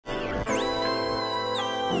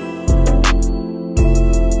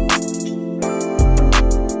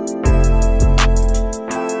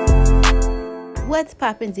What's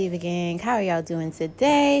poppin', Diva gang? How are y'all doing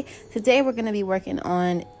today? Today we're gonna be working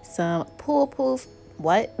on some pull-proof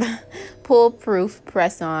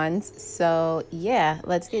press-ons. So yeah,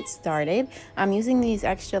 let's get started. I'm using these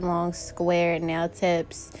extra long square nail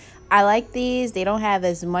tips. I like these. They don't have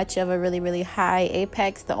as much of a really high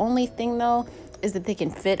apex. The only thing though is that they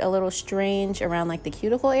can fit a little strange around like the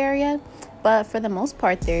cuticle area, but for the most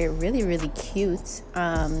part they're really cute.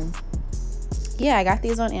 Yeah, I got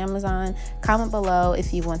these on Amazon. Comment below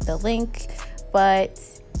if you want the link. But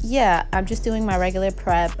yeah, I'm just doing my regular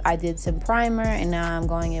prep. I did some primer and now I'm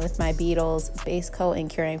going in with my Beetles base coat and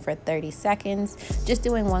curing for 30 seconds. Just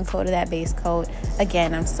doing one coat of that base coat.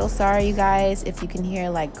 Again, I'm so sorry you guys if you can hear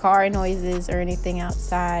like car noises or anything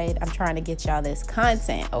outside. I'm trying to get y'all this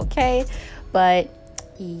content, okay? But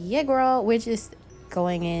yeah, girl, we're just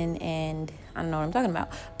going in and I don't know what I'm talking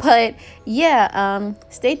about, but yeah,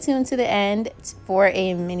 stay tuned to the end for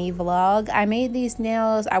a mini vlog. I made these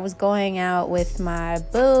nails. I was going out with my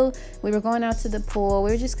boo. We were going out to the pool.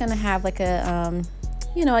 We were just gonna have like a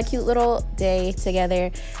you know, a cute little day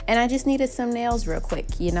together, and I just needed some nails real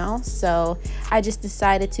quick, you know, so I just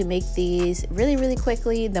decided to make these really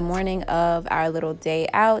quickly the morning of our little day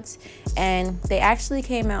out, and they actually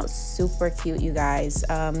came out super cute, you guys.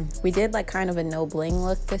 We did like kind of a no bling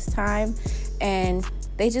look this time, and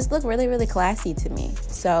they just look really classy to me.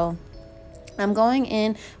 So I'm going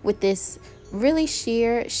in with this really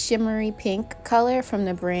sheer shimmery pink color from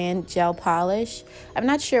the brand Gel Polish. I'm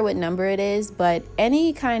not sure what number it is, but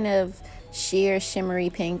any kind of sheer shimmery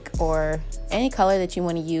pink or any color that you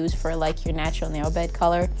want to use for like your natural nail bed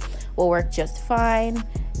color will work just fine.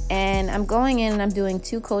 And I'm going in and I'm doing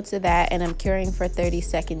 2 coats of that, and I'm curing for 30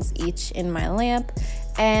 seconds each in my lamp.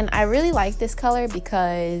 And I really like this color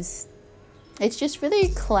because it's just really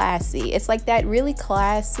classy. It's like that really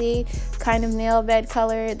classy kind of nail bed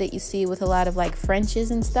color that you see with a lot of like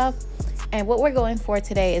Frenches and stuff. And what we're going for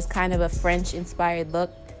today is kind of a French inspired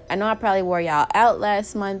look. I know I probably wore y'all out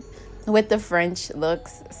last month with the French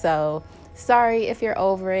looks, so sorry if you're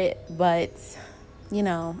over it, but you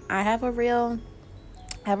know, I have a real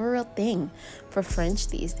thing for French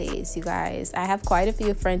these days, you guys. I have quite a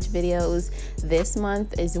few French videos this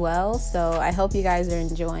month as well, so I hope you guys are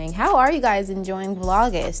enjoying. How are you guys enjoying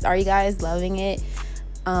Vlaugust? Are you guys loving it?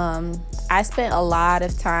 I spent a lot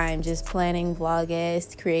of time just planning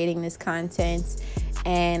Vlaugust, creating this content,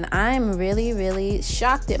 and I'm really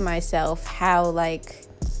shocked at myself how like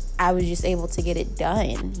I was just able to get it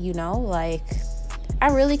done, you know? Like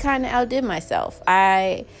I really kind of outdid myself.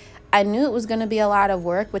 I knew it was going to be a lot of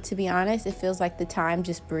work, but to be honest, it feels like the time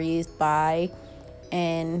just breezed by,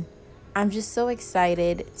 and I'm just so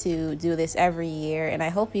excited to do this every year, and I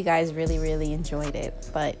hope you guys really enjoyed it.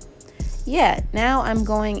 But yeah, now I'm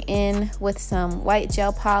going in with some white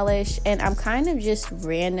gel polish, and I'm kind of just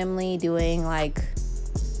randomly doing like,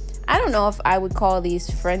 I don't know if I would call these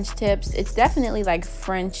French tips. It's definitely like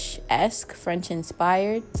French-esque, French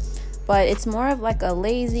inspired, but it's more of like a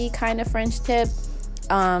lazy kind of French tip.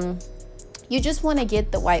 You just want to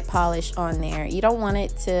get the white polish on there. You don't want it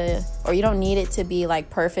to, or you don't need it to be like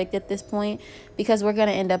perfect at this point, because we're going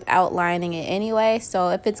to end up outlining it anyway. So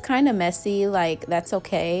if it's kind of messy, like that's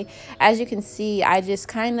okay. As you can see, I just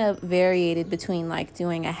kind of variated between like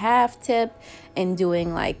doing a half tip and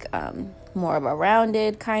doing like more of a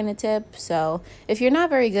rounded kind of tip. So if you're not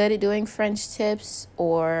very good at doing French tips,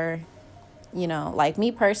 or you know, like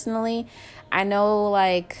me personally, I know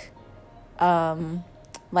like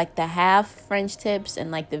the half French tips and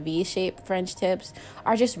like the V-shaped French tips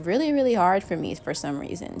are just really hard for me for some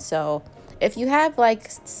reason. So if you have like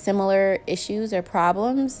similar issues or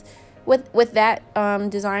problems with that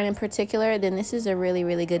design in particular, then this is a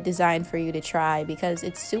really good design for you to try, because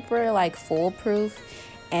it's super like foolproof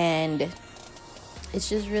and it's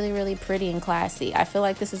just really pretty and classy. I feel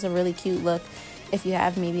like this is a really cute look if you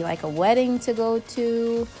have maybe like a wedding to go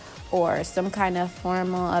to or some kind of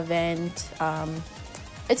formal event.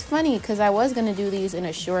 It's funny because I was going to do these in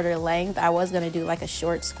a shorter length. I was going to do like a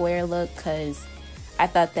short square look because I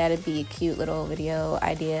thought that'd be a cute little video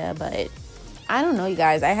idea. But I don't know, you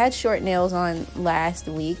guys. I had short nails on last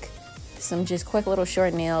week. Some just quick little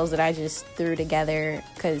short nails that I just threw together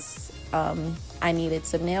because I needed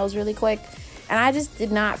some nails really quick. And I just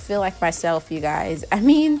did not feel like myself, you guys. I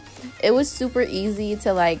mean, it was super easy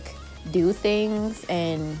to like do things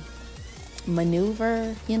and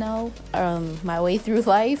maneuver, you know, my way through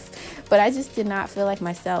life, but I just did not feel like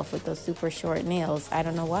myself with those super short nails. I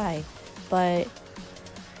don't know why, but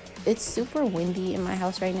it's super windy in my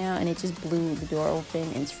house right now, and it just blew the door open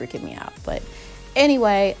and it's freaking me out. But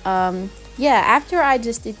anyway, yeah, after I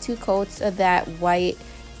just did 2 coats of that white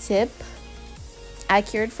tip, I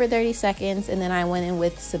cured for 30 seconds and then I went in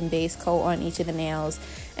with some base coat on each of the nails.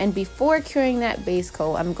 And before curing that base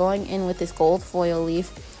coat, I'm going in with this gold foil leaf.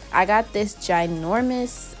 I got this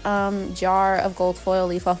ginormous jar of gold foil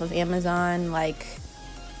leaf off of Amazon like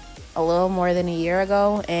a little more than a year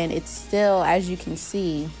ago, and it's still, as you can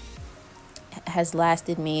see, has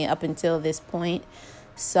lasted me up until this point.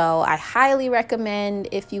 So I highly recommend,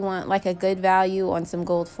 if you want like a good value on some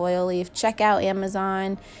gold foil leaf, check out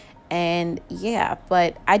Amazon. And yeah,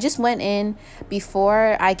 but I just went in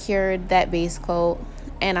before I cured that base coat,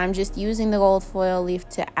 and I'm just using the gold foil leaf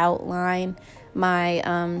to outline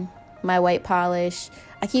my my white polish.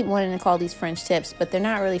 I keep wanting to call these French tips, but they're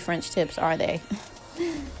not really French tips, are they?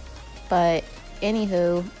 But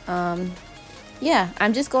anywho, yeah,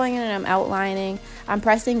 I'm just going in and I'm outlining. I'm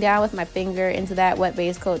pressing down with my finger into that wet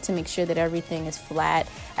base coat to make sure that everything is flat.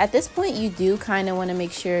 At this point, you do kind of want to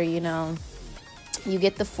make sure, you know, you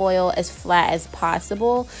get the foil as flat as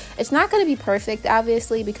possible. It's not going to be perfect,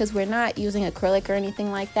 obviously, because we're not using acrylic or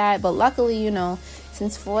anything like that. But luckily, you know,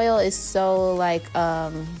 since foil is so like,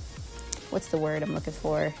 what's the word I'm looking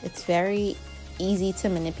for? It's very easy to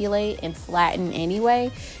manipulate and flatten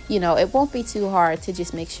anyway. You know, it won't be too hard to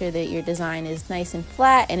just make sure that your design is nice and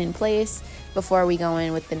flat and in place before we go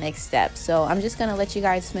in with the next step. So I'm just going to let you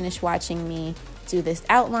guys finish watching me do this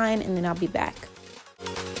outline, and then I'll be back.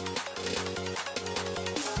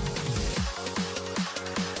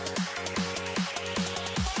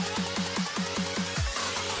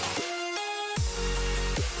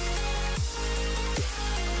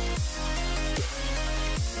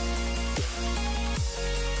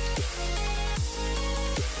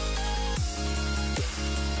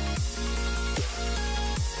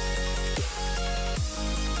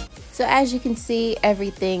 So as you can see,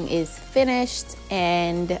 everything is finished,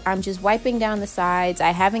 and I'm just wiping down the sides. I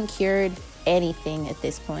haven't cured anything at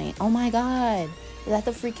this point. Oh my God, is that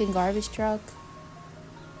the freaking garbage truck?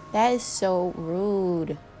 That is so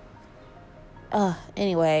rude.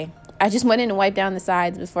 Anyway, I just went in and wiped down the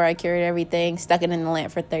sides before I cured everything, stuck it in the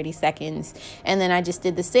lamp for 30 seconds. And then I just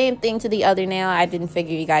did the same thing to the other nail. I didn't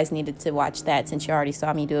figure you guys needed to watch that since you already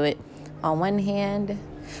saw me do it. On one hand,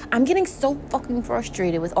 I'm getting so fucking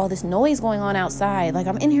frustrated with all this noise going on outside. Like,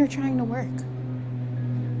 I'm in here trying to work.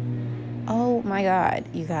 Oh my God,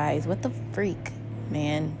 you guys, what the freak,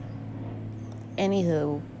 man.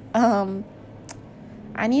 Anywho,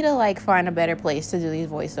 I need to like find a better place to do these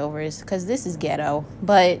voiceovers because this is ghetto.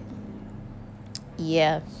 But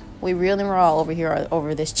yeah, we real and raw over here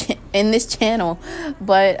over this in this channel.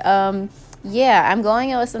 But yeah, I'm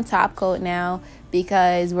going in with some top coat now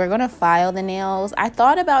because we're gonna file the nails. I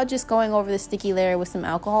thought about just going over the sticky layer with some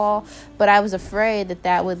alcohol, but I was afraid that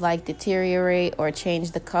that would like deteriorate or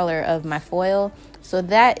change the color of my foil. So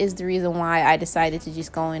that is the reason why I decided to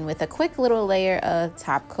just go in with a quick little layer of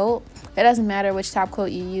top coat. It doesn't matter which top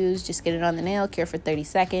coat you use, just get it on the nail, cure for 30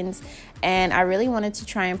 seconds. And I really wanted to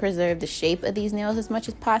try and preserve the shape of these nails as much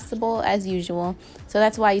as possible, as usual. So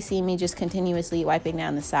that's why you see me just continuously wiping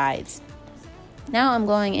down the sides. Now I'm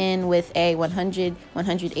going in with a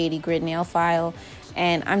 180 grit nail file,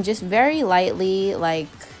 and I'm just very lightly like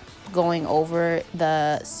going over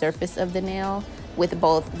the surface of the nail with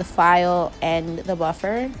both the file and the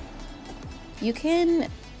buffer. You can,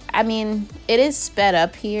 I mean, it is sped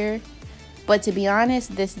up here, but to be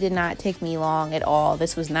honest, this did not take me long at all.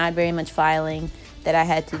 This was not very much filing that I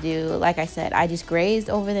had to do. Like I said, I just grazed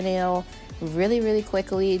over the nail really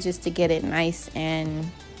quickly just to get it nice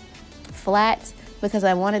and flat, because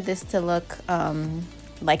I wanted this to look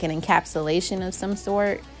like an encapsulation of some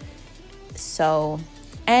sort. So,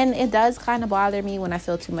 and it does kind of bother me when I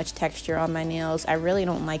feel too much texture on my nails. I really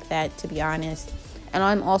don't like that, to be honest. And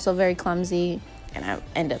I'm also very clumsy, and I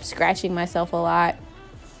end up scratching myself a lot.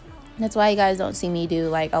 That's why you guys don't see me do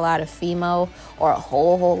like a lot of Fimo or a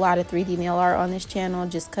whole lot of 3D nail art on this channel,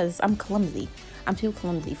 just because I'm clumsy. I'm too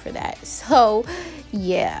clumsy for that. So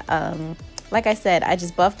yeah, like I said, I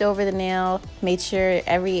just buffed over the nail, made sure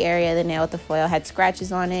every area of the nail with the foil had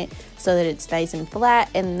scratches on it so that it's nice and flat.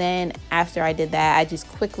 And then after I did that, I just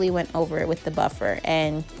quickly went over it with the buffer.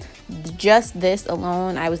 And just this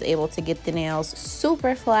alone, I was able to get the nails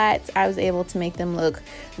super flat. I was able to make them look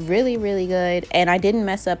really good, and I didn't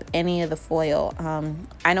mess up any of the foil.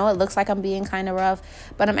 I know it looks like I'm being kind of rough,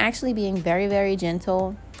 but I'm actually being very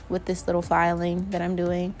gentle with this little filing that I'm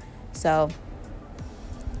doing. So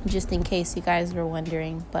just in case you guys were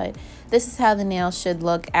wondering, but this is how the nail should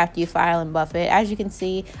look after you file and buff it. As you can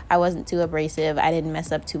see, I wasn't too abrasive. I didn't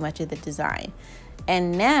mess up too much of the design.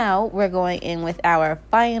 And now we're going in with our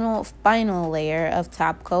final layer of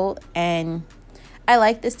top coat, and I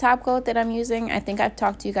like this top coat that I'm using. I think I've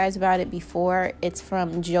talked to you guys about it before. It's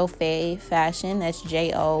from Jofay Fashion. That's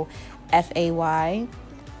Jofay.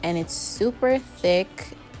 And it's super thick.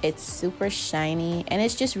 It's super shiny. And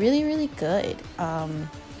it's just really, really good.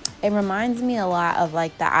 It reminds me a lot of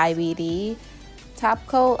like the IBD top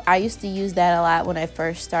coat. I used to use that a lot when I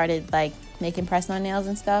first started like making press-on nails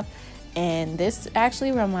and stuff. And this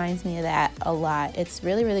actually reminds me of that a lot. It's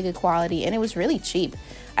really, really good quality, and it was really cheap.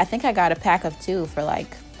 I think I got a pack of 2 for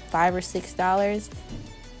like $5 or $6.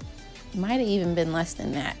 Might have even been less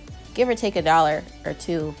than that, give or take $1 or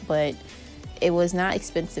 $2, but it was not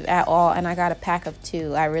expensive at all, and I got a pack of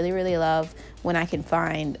 2. I really, really love when I can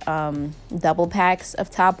find double packs of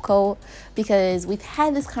top coat, because we've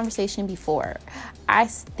had this conversation before. I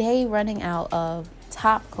stay running out of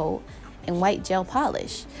top coat and white gel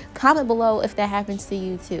polish. Comment below if that happens to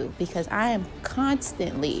you too, because I am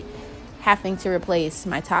constantly having to replace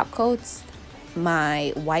my top coats,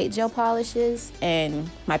 my white gel polishes, and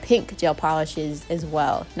my pink gel polishes as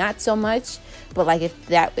well. Not so much, but like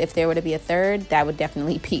if there were to be a third, that would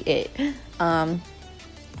definitely be it.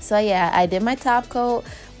 So yeah, I did my top coat,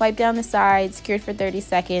 wiped down the sides, cured for 30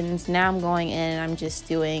 seconds. Now I'm going in and I'm just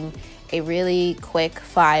doing a really quick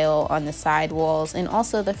file on the side walls and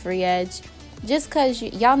also the free edge, just because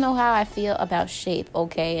y'all know how I feel about shape,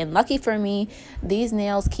 okay? And lucky for me, these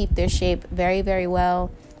nails keep their shape very, very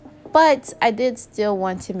well. But I did still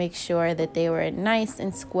want to make sure that they were nice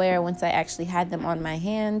and square once I actually had them on my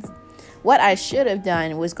hands. What I should have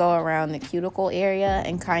done was go around the cuticle area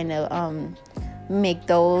and kind of make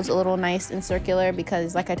those a little nice and circular,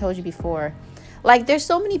 because like I told you before, like there's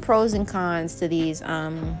so many pros and cons to these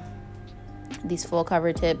full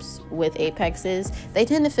cover tips with apexes. They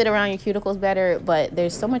tend to fit around your cuticles better, but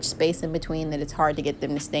there's so much space in between that it's hard to get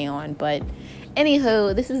them to stay on. But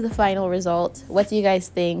anywho, this is the final result. What do you guys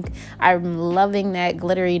think? I'm loving that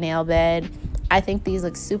glittery nail bed. I think these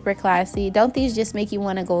look super classy. Don't these just make you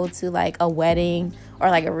want to go to like a wedding or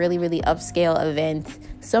like a really, really upscale event?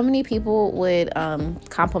 So many people would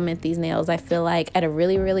compliment these nails, I feel like, at a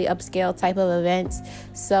really, really upscale type of event.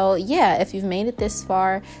 So yeah, if you've made it this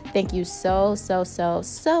far, thank you so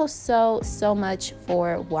much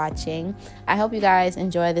for watching. I hope you guys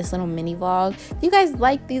enjoy this little mini vlog. Do you guys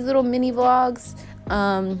like these little mini vlogs?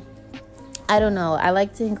 I don't know, I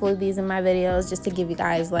like to include these in my videos just to give you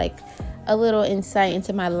guys like a little insight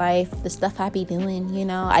into my life, the stuff I be doing, you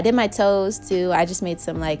know. I did my toes too. I just made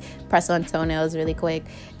some like press-on toenails really quick.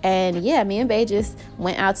 And yeah, me and Bae just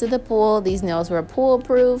went out to the pool. These nails were pool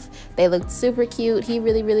proof. They looked super cute. He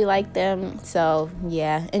really, really liked them. So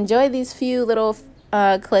yeah, enjoy these few little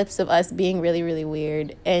clips of us being really, really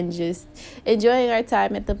weird and just enjoying our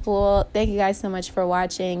time at the pool. Thank you guys so much for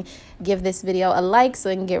watching. Give this video a like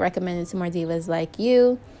so it can get recommended to more divas like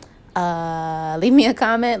you. Leave me a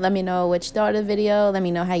comment, let me know what you thought of the video, let me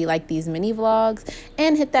know how you like these mini vlogs,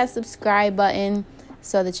 and hit that subscribe button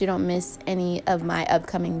so that you don't miss any of my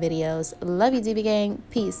upcoming videos. Love you, Diva Gang.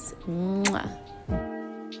 Peace. Mwah.